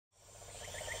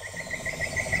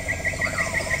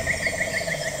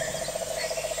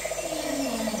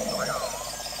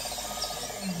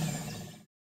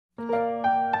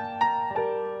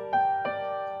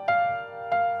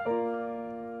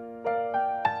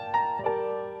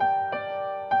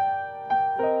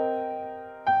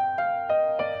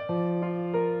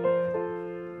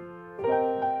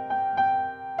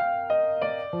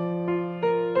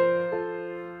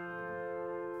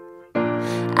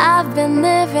I've been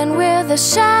living with a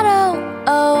shadow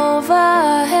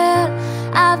overhead.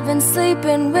 I've been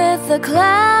sleeping with a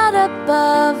cloud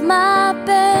above my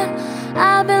bed.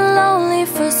 I've been lonely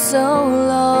for so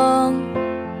long,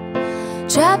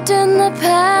 trapped in the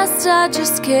past, I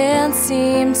just can't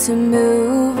seem to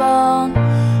move on.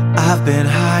 I've been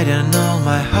hiding all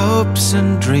my hopes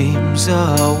and dreams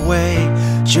away,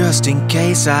 just in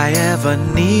case I ever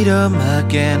need them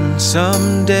again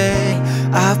someday.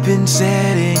 I've been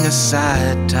setting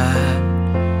aside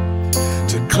time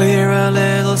to clear a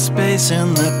little space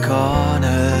in the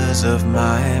corners of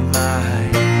my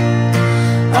mind.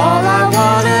 All I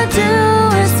wanna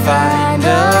do is find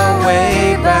a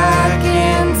way back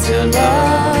into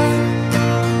love.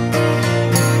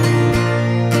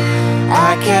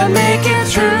 I can't make it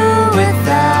through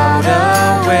without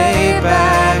a way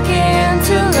back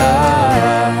into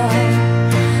love.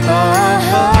 Oh.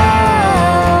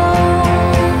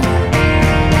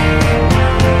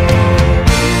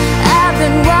 I've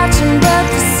been watching but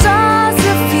the stars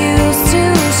refuse to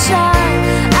shine.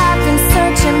 I've been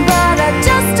searching but I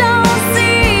just don't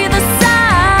see the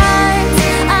signs.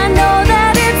 I know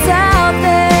that it's out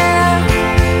there.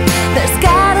 There's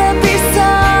gotta be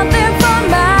something for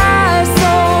my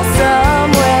soul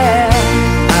somewhere.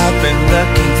 I've been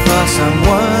looking for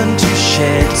someone to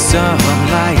shed some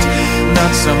light,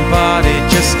 not somebody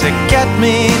just to get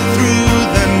me through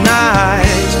the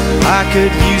night. I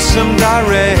could use some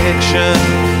direction,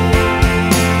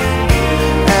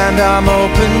 and I'm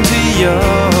open to your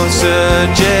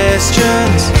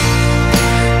suggestions.